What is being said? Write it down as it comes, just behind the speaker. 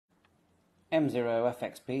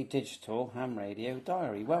M0FXP Digital Ham Radio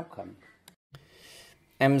Diary. Welcome.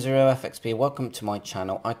 M0FXP, welcome to my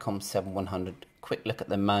channel, ICOM 7100. Quick look at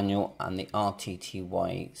the manual and the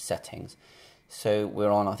RTTY settings. So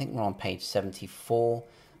I think we're on page 74.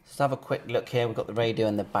 Let's have a quick look here. We've got the radio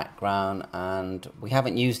in the background and we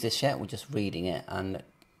haven't used this yet. We're just reading it and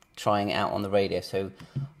trying it out on the radio. So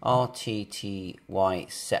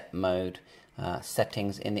RTTY set mode,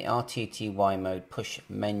 settings. In the RTTY mode, push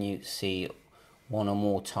menu C one or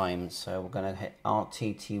more times. So we're going to hit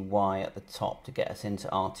RTTY at the top to get us into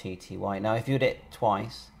RTTY. Now if you hit it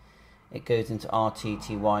twice, it goes into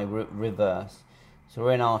RTTY reverse. So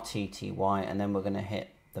we're in RTTY and then we're going to hit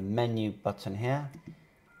the menu button here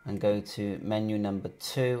and go to menu number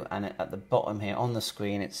 2, and at the bottom here on the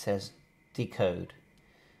screen it says Decode.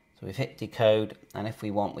 So we've hit Decode, and if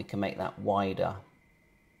we want we can make that wider.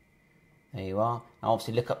 There you are. Now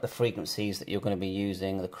obviously look up the frequencies that you're going to be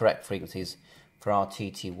using, the correct frequencies for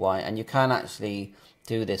RTTY, and you can actually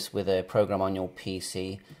do this with a program on your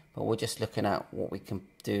PC, but we're just looking at what we can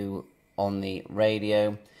do on the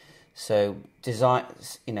radio. So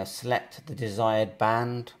select the desired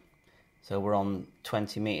band. So we're on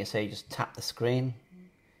 20 meters, so you just tap the screen,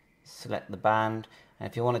 select the band, and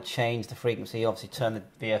if you want to change the frequency, obviously turn the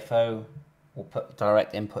VFO or put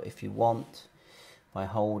direct input if you want by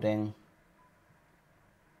holding.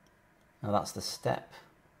 Now that's the step.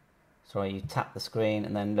 Sorry, you tap the screen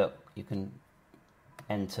and then look, you can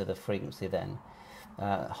enter the frequency then.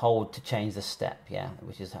 Hold to change the step, yeah,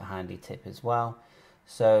 which is a handy tip as well.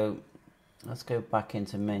 So let's go back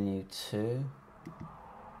into menu 2,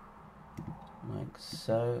 like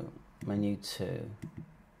so, menu 2.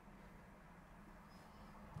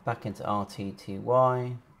 Back into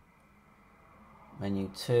RTTY, menu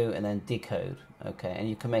 2, and then Decode. Okay, and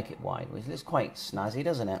you can make it wide, which looks quite snazzy,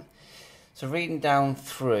 doesn't it? So reading down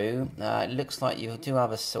through, it looks like you do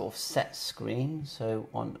have a sort of set screen. So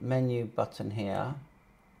on menu button here,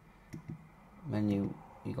 you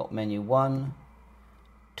got menu 1,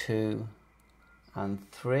 2,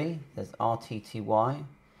 and 3. There's RTTY,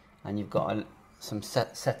 and you've got some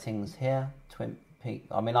settings here. Twin peak.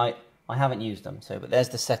 I mean, I haven't used them, but there's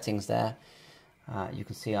the settings there. You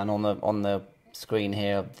can see, and on the screen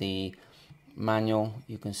here of the manual,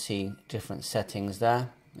 you can see different settings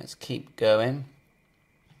there. Let's keep going.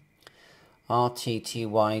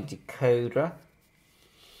 RTTY decoder.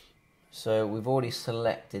 So we've already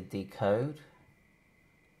selected Decode.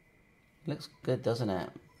 Looks good, doesn't it?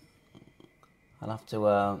 I'll have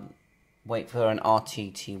to wait for an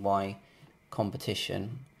RTTY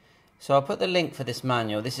competition. So I'll put the link for this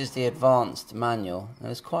manual. This is the advanced manual. And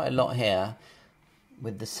there's quite a lot here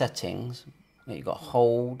with the settings. You've got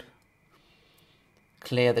hold,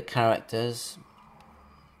 clear the characters.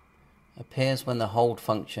 Appears when the hold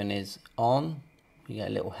function is on. You get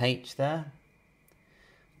a little H there.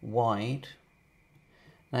 Wide.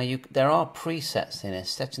 Now there are presets in it.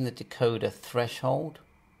 Setting the decoder threshold.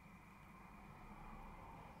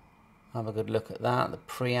 Have a good look at that. The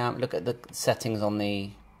preamp. Look at the settings on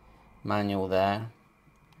the manual there.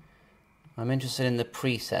 I'm interested in the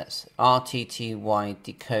presets. RTTY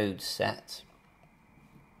decode set.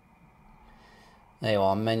 There you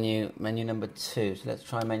are, menu number 2. So let's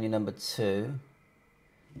try menu number 2.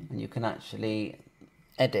 And you can actually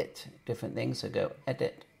edit different things. So go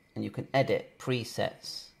edit, and you can edit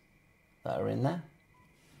presets that are in there.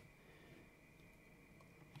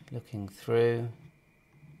 Looking through.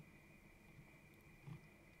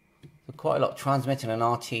 So quite a lot transmitting an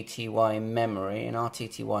RTTY memory. In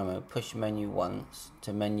RTTY mode, push menu once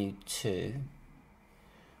to menu 2.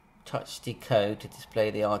 Touch decode to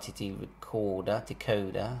display the RTT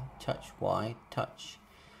decoder. Touch Y, touch.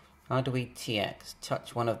 How do we TX?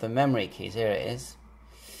 Touch one of the memory keys. Here it is.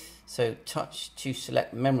 So touch to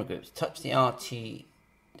select memory groups. Touch the RTMD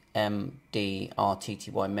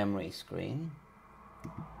RTTY memory screen,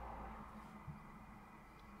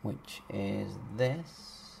 which is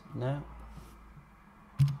this. No.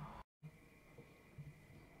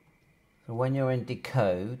 So when you're in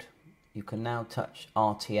decode, you can now touch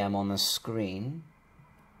RTM on the screen,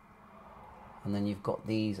 and then you've got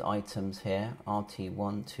these items here,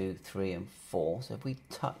 RT1, 2, 3, and 4. So if we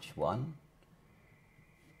touch one,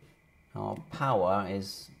 our power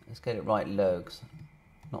is, let's get it right low, because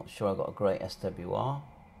I'm not sure I've got a great SWR.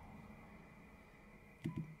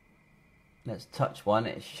 Let's touch one,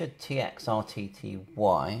 it should TX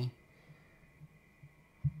RTTY.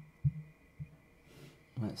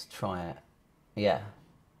 Let's try it. Yeah.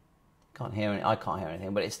 Can't hear any, I can't hear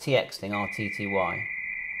anything, but it's TXing RTTY.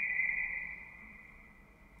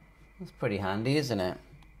 That's pretty handy, isn't it?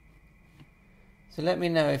 So let me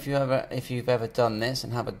know if you've ever done this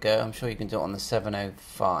and have a go. I'm sure you can do it on the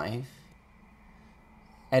 705.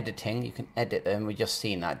 Editing, you can edit them. We just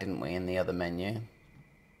seen that, didn't we, in the other menu.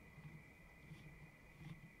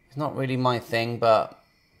 It's not really my thing, but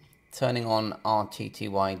turning on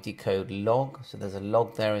RTTY decode log, so there's a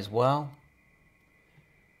log there as well.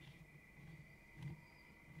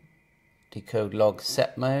 Decode log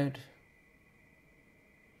set mode.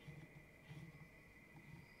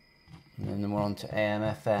 And then we're on to AM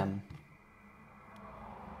FM.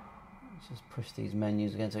 Let's just push these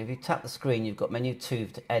menus again. So if you tap the screen, you've got menu 2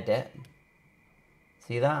 to edit.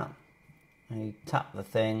 See that? And you tap the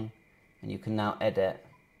thing and you can now edit.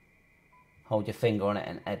 Hold your finger on it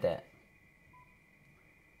and edit.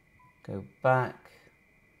 Go back.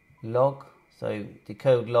 Log. So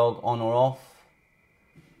decode log on or off.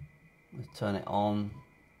 Let's turn it on.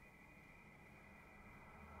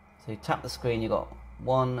 So you tap the screen, you've got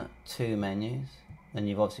 1, 2 menus. Then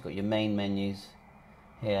you've obviously got your main menus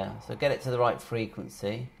here. So get it to the right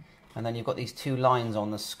frequency. And then you've got these 2 lines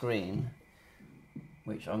on the screen,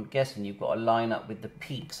 which I'm guessing you've got to line up with the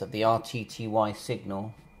peaks of the RTTY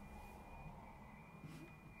signal.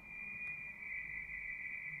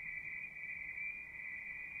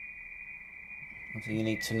 So you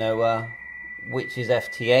need to know which is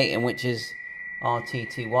FT8 and which is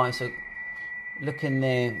RTTY. So look in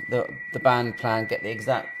the band plan, get the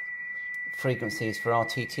exact frequencies for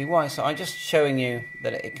RTTY. So I'm just showing you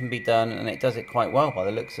that it can be done, and it does it quite well by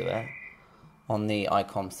the looks of it on the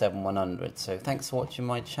ICOM 7100. So thanks for watching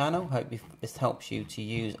my channel. Hope this helps you to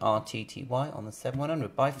use RTTY on the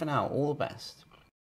 7100. Bye for now. All the best.